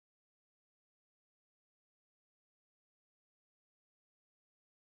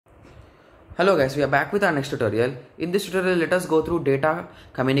Hello guys, we are back with our next tutorial. In this tutorial, let us go through data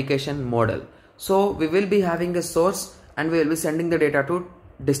communication model. So we will be having a source and we will be sending the data to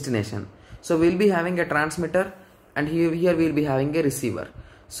destination. So we will be having a transmitter and here we will be having a receiver.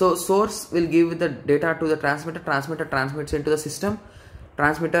 So source will give the data to the transmitter, transmitter transmits into the system,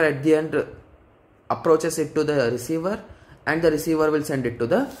 transmitter at the end approaches it to the receiver and the receiver will send it to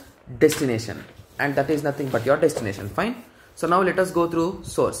the destination, and that is nothing but your destination. Fine. So now let us go through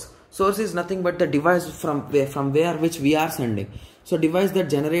source. Source is nothing but the device from where which we are sending. So device that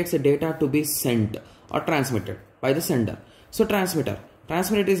generates the data to be sent or transmitted by the sender. So transmitter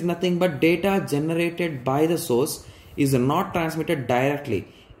is nothing but data generated by the source is not transmitted directly.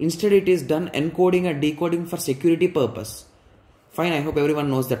 Instead it is done encoding and decoding for security purpose. Fine, I hope everyone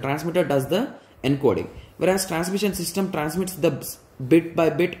knows the transmitter does the encoding, whereas transmission system transmits the bit by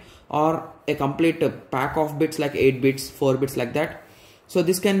bit or a complete pack of bits like 8 bits, 4 bits like that. So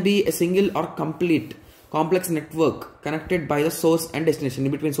this can be a single or complete complex network connected by the source and destination.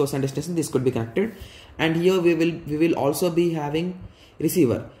 In between source and destination, this could be connected. And here we will also be having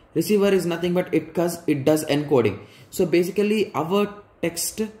receiver. Receiver is nothing but it does encoding. So basically our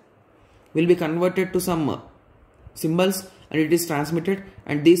text will be converted to some symbols and it is transmitted,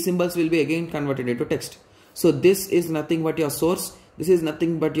 and these symbols will be again converted into text. So this is nothing but your source. This is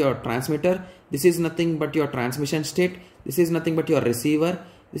nothing but your transmitter. This is nothing but your transmission state. This is nothing but your receiver.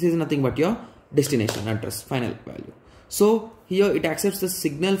 This is nothing but your destination address, final value. So here it accepts the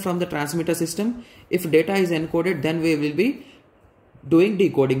signal from the transmitter system. If data is encoded, then we will be doing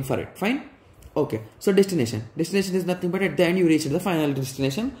decoding for it. Fine. Okay. So destination is nothing but at the end you reach the final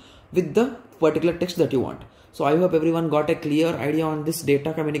destination with the particular text that you want. So I hope everyone got a clear idea on this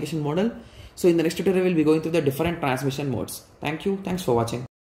data communication model. So in the next tutorial, we will be going through the different transmission modes. Thank you. Thanks for watching.